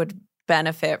everybody would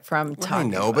benefit from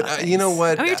talking. I know, about but things. You know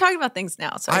what? I mean, you're talking about things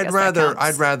now, so I'd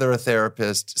rather a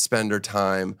therapist spend her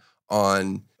time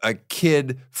on a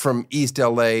kid from East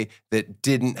LA that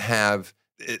didn't have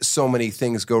so many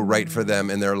things go right for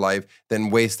them in their life than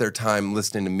waste their time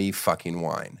listening to me fucking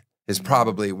whine is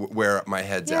probably where my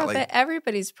head's at. Like, but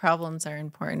everybody's problems are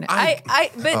important.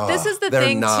 But this is the they're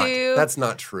thing not. too. That's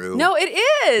not true. No, it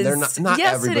is. They're not.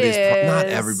 Yes, everybody's. it is. Not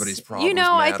everybody's problems. You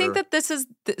know, matter. I think that this is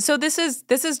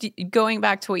going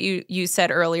back to what you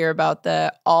said earlier about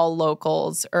the all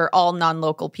locals or all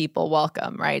non-local people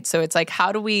welcome, right? So it's like,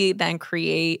 how do we then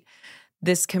create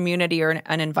this community or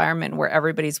an environment where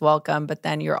everybody's welcome, but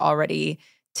then you're already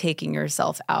taking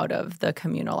yourself out of the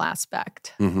communal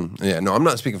aspect? Mm-hmm. Yeah, no, I'm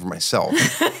not speaking for myself.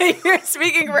 You're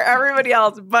speaking for everybody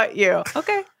else but you.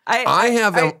 Okay. I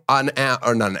have an app,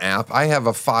 or not an app. I have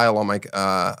a file on my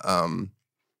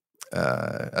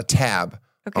a tab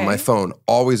on my phone,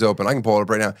 always open. I can pull it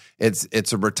up right now.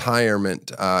 It's a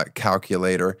retirement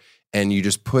calculator. And you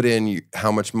just put in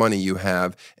how much money you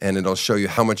have, and it'll show you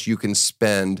how much you can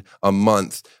spend a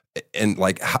month, and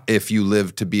like if you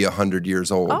live to be 100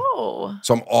 years old. Oh,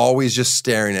 so I'm always just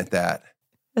staring at that.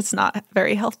 That's not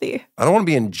very healthy. I don't want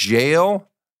to be in jail,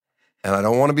 and I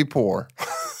don't want to be poor.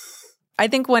 I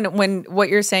think when what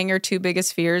you're saying your two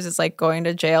biggest fears is like going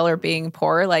to jail or being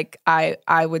poor, like I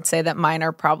would say that mine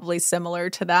are probably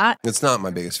similar to that. It's not my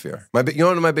biggest fear. You know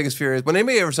what my biggest fear is? When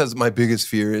anybody ever says my biggest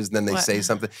fear is, and then they say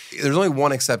something, there's only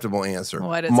one acceptable answer.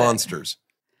 What is monsters.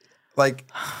 Like,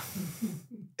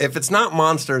 if it's not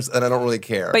monsters, then I don't really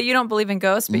care. But you don't believe in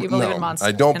ghosts, but you believe in monsters.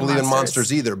 I don't believe in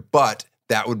monsters either, but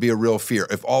that would be a real fear.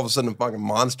 If all of a sudden a fucking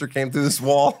monster came through this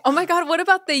wall. Oh my God, what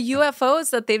about the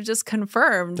UFOs that they've just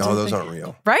confirmed? No, those aren't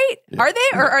real. Right? Yeah. Are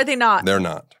they or are they not? They're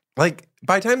not. Like,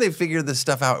 by the time they figure this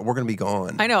stuff out, we're going to be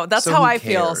gone. I know. That's how I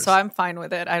feel. So I'm fine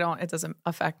with it. It doesn't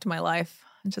affect my life.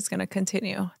 I'm just going to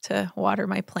continue to water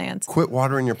my plants. Quit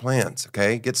watering your plants,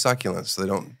 okay? Get succulents so they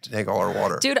don't take all our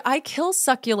water. Dude, I kill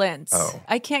succulents. Oh.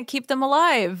 I can't keep them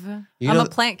alive. I'm a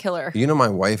plant killer. You know, my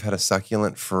wife had a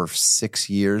succulent for 6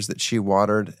 years that she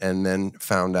watered and then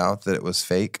found out that it was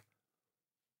fake.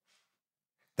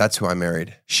 That's who I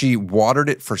married. She watered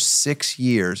it for 6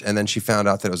 years and then she found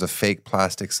out that it was a fake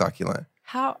plastic succulent.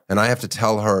 How? And I have to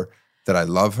tell her that I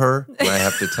love her and I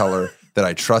have to tell her that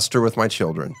I trust her with my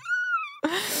children.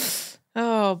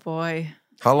 Oh, boy.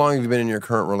 How long have you been in your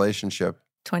current relationship?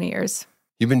 20 years.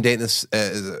 You've been dating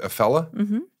a fella?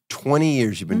 Mm-hmm. 20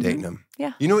 years you've been dating him.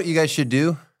 Yeah. You know what you guys should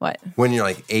do? What? When you're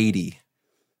like 80,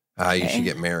 you should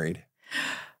get married.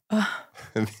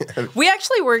 We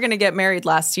actually were going to get married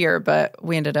last year, but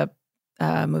we ended up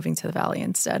moving to the Valley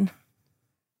instead.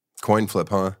 Coin flip,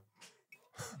 huh?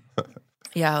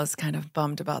 Yeah, I was kind of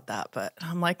bummed about that, but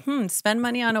I'm like, spend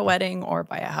money on a wedding or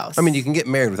buy a house. I mean, you can get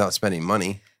married without spending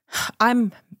money.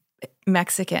 I'm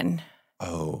Mexican.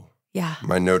 Oh. Yeah.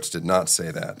 My notes did not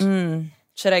say that.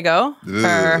 Should I go?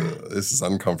 This is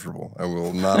uncomfortable. I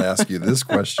will not ask you this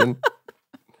question.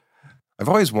 I've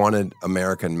always wanted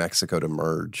America and Mexico to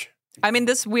merge. I mean,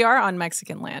 we are on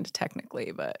Mexican land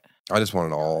technically, but I just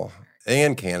want it all.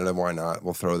 And Canada, why not?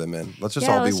 We'll throw them in. Let's just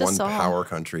all be one power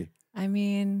country. I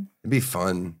mean, It'd be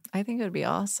fun. I think it would be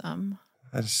awesome.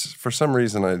 For some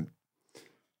reason,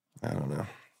 I don't know.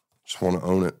 Just want to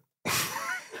own it.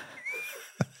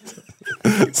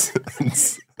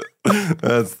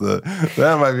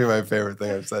 That might be my favorite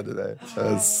thing I've said today.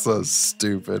 That's so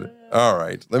stupid. All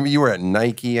right. You were at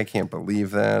Nike. I can't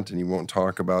believe that. And you won't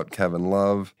talk about Kevin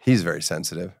Love. He's very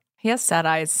sensitive. He has sad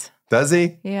eyes. Does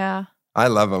he? Yeah. I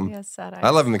love him. He has sad eyes. I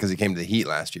love him because he came to the Heat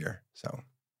last year. So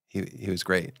he was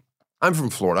great. I'm from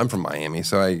Florida. I'm from Miami.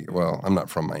 So I'm not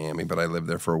from Miami, but I lived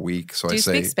there for a week. So Do I you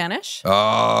say, speak Spanish?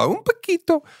 Un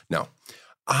poquito. No.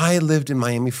 I lived in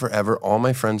Miami forever. All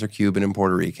my friends are Cuban and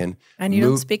Puerto Rican. And you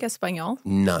don't speak Espanol?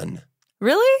 None.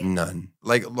 Really? None.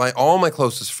 Like all my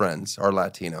closest friends are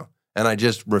Latino, and I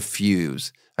just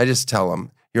refuse. I just tell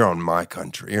them, "You're on my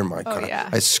country. You're my country." Yeah.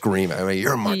 I scream,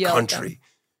 "You're in my You yell at country.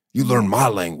 You learn my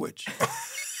language."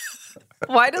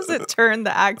 Why does it turn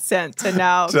the accent to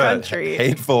now country?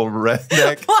 Hateful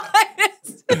redneck. What?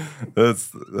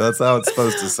 That's how it's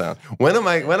supposed to sound. When am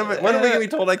I going to be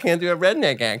told I can't do a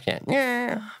redneck accent?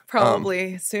 Yeah.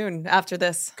 Probably soon after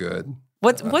this. Good.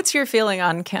 What's your feeling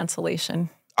on cancellation?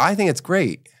 I think it's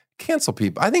great. Cancel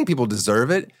people. I think people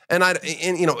deserve it. And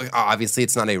obviously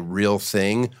it's not a real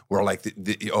thing where like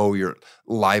your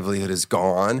livelihood is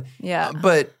gone. Yeah.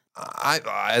 But I,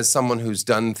 as someone who's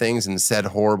done things and said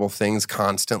horrible things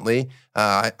constantly,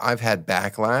 I've had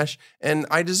backlash, and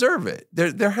I deserve it.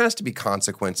 There has to be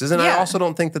consequences, and I also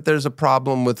don't think that there's a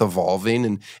problem with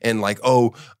evolving and like,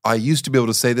 I used to be able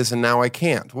to say this and now I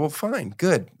can't. Well, fine,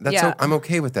 good. I'm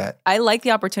okay with that. I like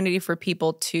the opportunity for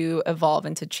people to evolve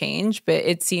and to change, but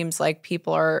it seems like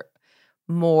people are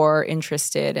more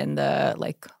interested in the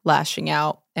like lashing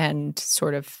out and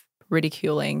sort of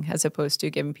ridiculing as opposed to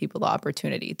giving people the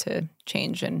opportunity to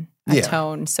change and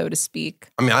atone, so to speak.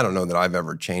 I mean, I don't know that I've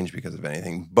ever changed because of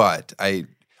anything, but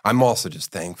I'm also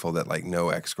just thankful that like no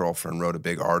ex-girlfriend wrote a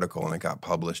big article and it got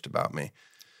published about me.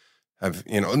 I'm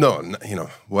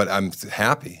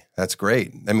happy. That's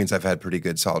great. That means I've had pretty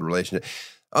good, solid relationship.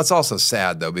 It's also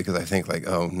sad though, because I think like,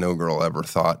 no girl ever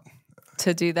thought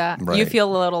to do that. Right. You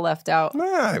feel a little left out.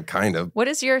 Kind of. What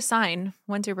is your sign?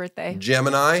 When's your birthday?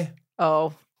 Gemini.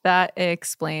 Oh, that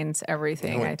explains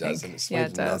everything. No, it I think. doesn't. It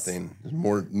explains it does. nothing.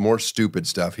 There's more stupid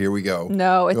stuff. Here we go.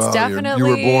 No, it's definitely. You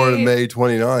were born on May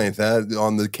 29th. That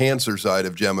on the Cancer side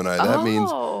of Gemini. That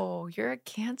means. Oh, you're a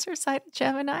Cancer side of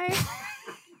Gemini.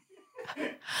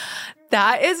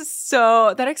 That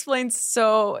explains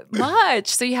so much.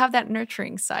 So you have that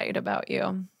nurturing side about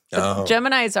you.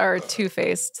 Geminis are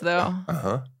two-faced, though.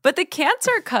 But the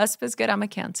Cancer cusp is good. I'm a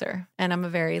Cancer, and I'm a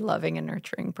very loving and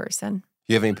nurturing person.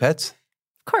 You have any pets?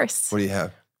 Of course. What do you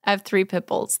have? I have 3 pit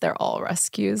bulls. They're all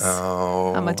rescues.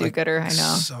 Oh. I'm a do-gooder, I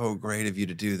know. So great of you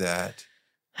to do that.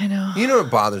 I know. You know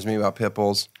what bothers me about pit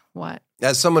bulls? What?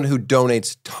 As someone who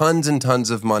donates tons and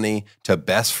tons of money to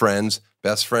Best Friends,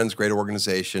 great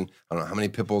organization. I don't know how many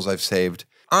pit bulls I've saved.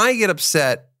 I get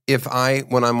upset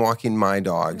when I'm walking my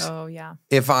dogs. Oh, yeah.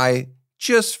 If I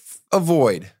just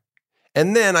avoid.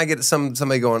 And then I get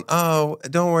somebody going, "Oh,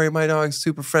 don't worry, my dog's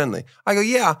super friendly." I go,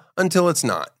 "Yeah," until it's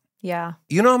not. Yeah.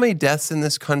 You know how many deaths in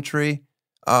this country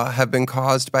have been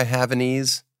caused by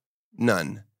Havanese?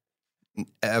 None.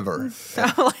 Ever.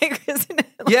 Isn't it?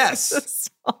 Yes.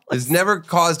 It's never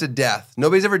caused a death.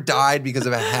 Nobody's ever died because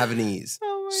of a Havanese.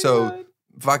 Oh my God.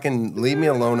 Fucking leave me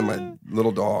alone and my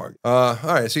little dog. All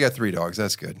right, so you got 3 dogs.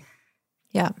 That's good.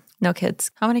 Yeah. No kids.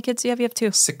 How many kids do you have? You have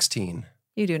 2. 16.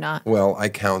 You do not. Well, I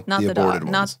count Not the the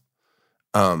aborted dog.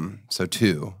 ones. So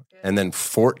 2. And then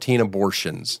 14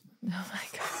 abortions. Oh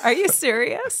my God. Are you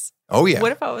serious? Oh, yeah.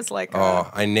 What if I was like,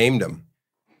 I named them.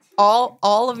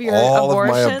 all of your all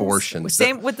abortions? Of my abortions.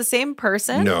 With the same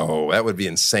person? No, that would be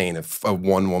insane if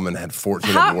one woman had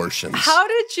 14 abortions. How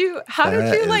did you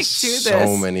like do this?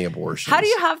 So many abortions. How do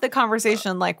you have the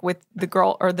conversation like with the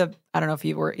girl or I don't know if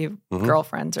you were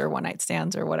girlfriends or one night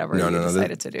stands or whatever you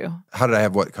decided to do? How did I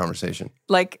have what conversation?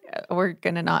 Like, we're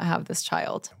going to not have this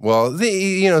child. Well,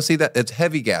 see that it's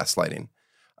heavy gaslighting.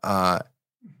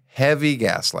 Heavy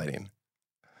gaslighting.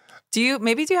 Do you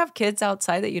have kids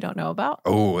outside that you don't know about?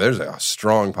 Oh, there's a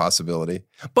strong possibility.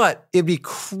 But it'd be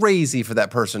crazy for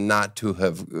that person not to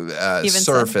have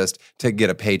surfaced to get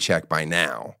a paycheck by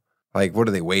now. Like, what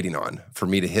are they waiting on? For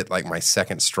me to hit like my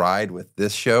second stride with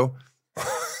this show?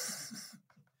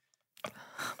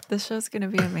 This show's going to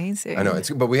be amazing. I know,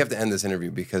 but we have to end this interview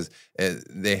because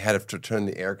they had to turn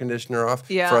the air conditioner off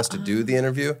for us to do the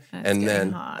interview. And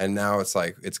now it's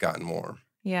like, it's gotten warm.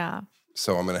 Yeah.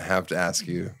 So I'm going to have to ask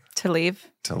you. To leave?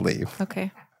 To leave.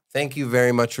 Okay. Thank you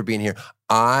very much for being here.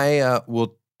 I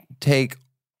will take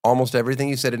almost everything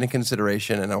you said into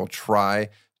consideration, and I will try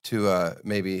to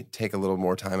maybe take a little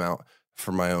more time out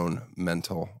for my own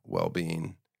mental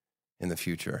well-being in the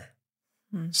future.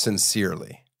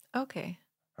 Sincerely. Okay.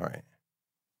 All right.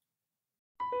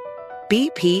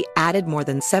 BP added more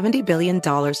than $70 billion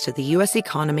to the U.S.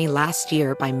 economy last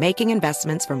year by making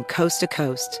investments from coast to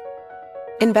coast.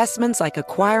 Investments like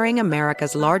acquiring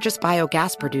America's largest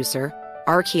biogas producer,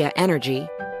 Archaea Energy,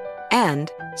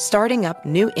 and starting up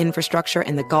new infrastructure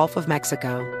in the Gulf of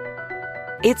Mexico.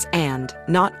 It's and,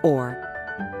 not or.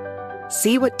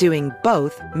 See what doing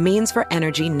both means for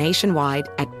energy nationwide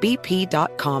at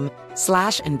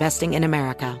bp.com/investing in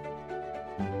America.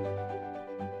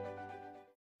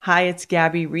 Hi, it's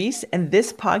Gabby Reese, and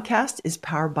this podcast is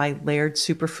powered by Laird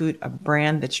Superfood, a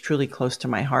brand that's truly close to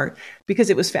my heart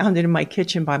because it was founded in my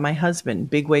kitchen by my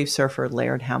husband, big wave surfer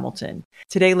Laird Hamilton.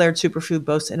 Today, Laird Superfood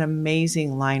boasts an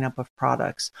amazing lineup of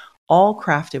products, all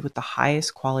crafted with the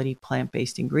highest quality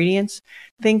plant-based ingredients.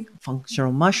 Think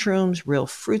functional mushrooms, real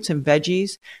fruits and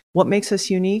veggies. What makes us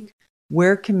unique?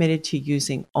 We're committed to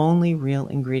using only real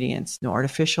ingredients, no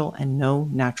artificial and no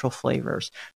natural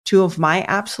flavors. Two of my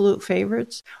absolute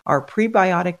favorites are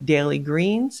prebiotic daily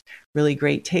greens, really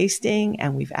great tasting,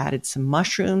 and we've added some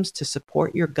mushrooms to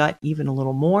support your gut even a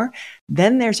little more.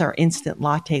 Then there's our instant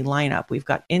latte lineup. We've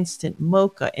got instant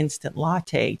mocha, instant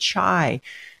latte, chai.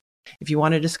 If you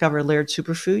want to discover Laird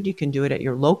Superfood, you can do it at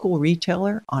your local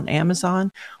retailer on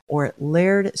Amazon or at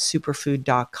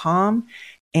lairdsuperfood.com.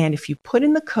 And if you put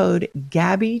in the code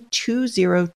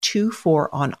GABBY2024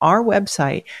 on our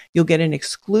website, you'll get an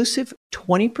exclusive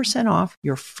 20% off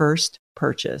your first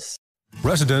purchase.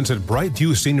 Residents at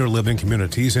Brightview Senior Living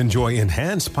Communities enjoy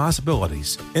enhanced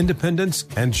possibilities, independence,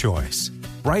 and choice.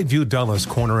 Brightview Dulles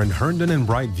Corner in Herndon and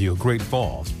Brightview, Great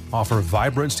Falls, offer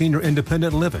vibrant senior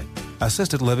independent living,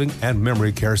 assisted living, and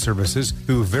memory care services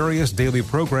through various daily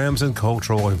programs and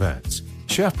cultural events.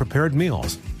 Chef-prepared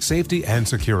meals, safety and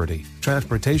security,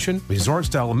 transportation,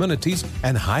 resort-style amenities,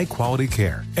 and high-quality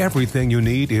care. Everything you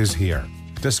need is here.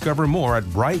 Discover more at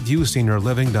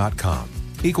brightviewseniorliving.com.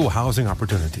 Equal housing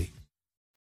opportunity.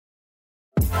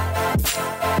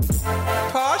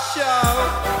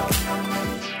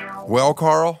 Well,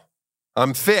 Carl,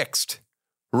 I'm fixed.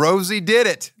 Rosie did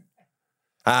it.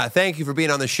 Thank you for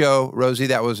being on the show, Rosie.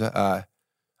 That was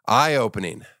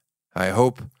eye-opening. I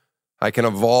hope I can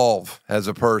evolve as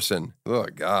a person. Oh,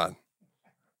 God.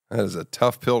 That is a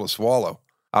tough pill to swallow.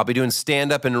 I'll be doing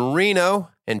stand-up in Reno,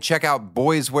 and check out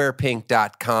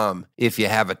boyswearpink.com if you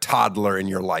have a toddler in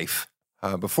your life.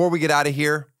 Before we get out of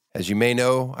here, as you may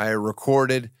know, I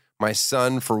recorded my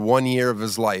son for 1 year of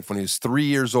his life. When he was 3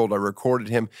 years old, I recorded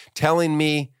him telling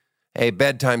me a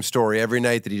bedtime story every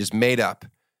night that he just made up.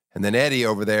 And then Eddie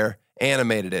over there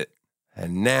animated it.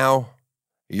 And now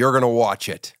you're going to watch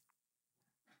it.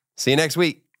 See you next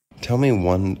week. Tell me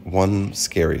one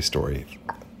scary story.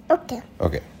 Okay.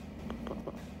 Okay.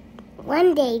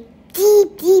 One day,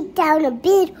 deep down a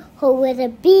big hole was a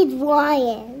big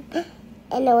lion.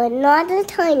 And it was not a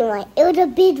tiny one. It was a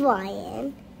big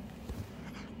lion.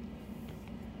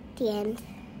 The end.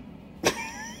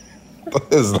 That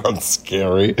is not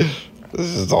scary. This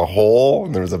is a hole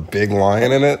and there's a big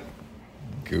lion in it.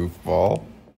 Goofball.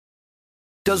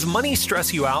 Does money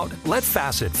stress you out? Let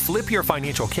Facet flip your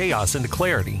financial chaos into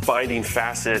clarity. Finding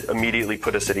Facet immediately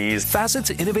put us at ease. Facet's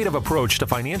innovative approach to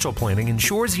financial planning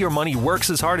ensures your money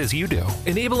works as hard as you do,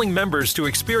 enabling members to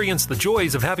experience the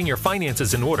joys of having your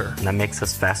finances in order. And that makes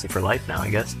us Facet for life now,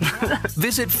 I guess.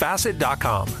 Visit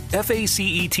Facet.com,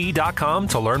 FACET.com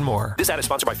to learn more. This ad is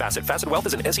sponsored by Facet. Facet Wealth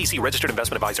is an SEC registered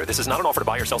investment advisor. This is not an offer to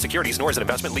buy or sell securities, nor is it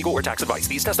investment, legal, or tax advice.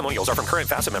 These testimonials are from current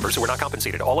Facet members who are not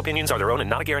compensated. All opinions are their own and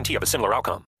not a guarantee of a similar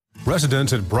outcome.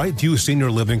 Residents at Brightview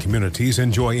Senior Living Communities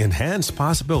enjoy enhanced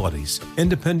possibilities,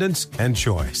 independence, and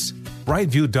choice.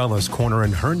 Brightview Dulles Corner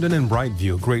in Herndon and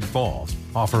Brightview, Great Falls,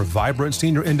 offer vibrant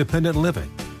senior independent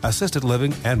living, assisted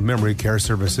living, and memory care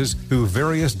services through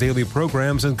various daily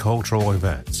programs and cultural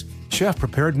events.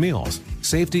 Chef-prepared meals,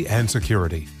 safety and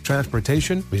security,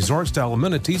 transportation, resort-style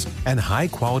amenities, and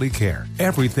high-quality care.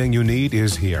 Everything you need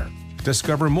is here.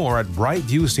 Discover more at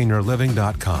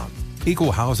brightviewseniorliving.com.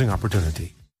 Equal housing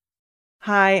opportunity.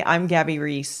 Hi, I'm Gabby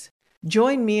Reese.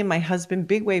 Join me and my husband,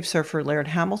 big wave surfer Laird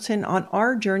Hamilton, on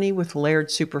our journey with Laird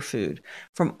Superfood.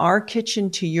 From our kitchen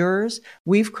to yours,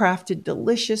 we've crafted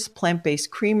delicious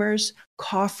plant-based creamers,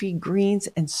 coffee, greens,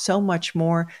 and so much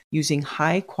more using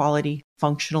high-quality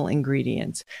functional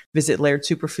ingredients. Visit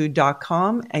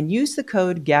lairdsuperfood.com and use the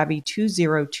code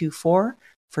GABBY2024 for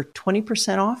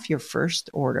 20% off your first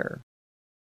order.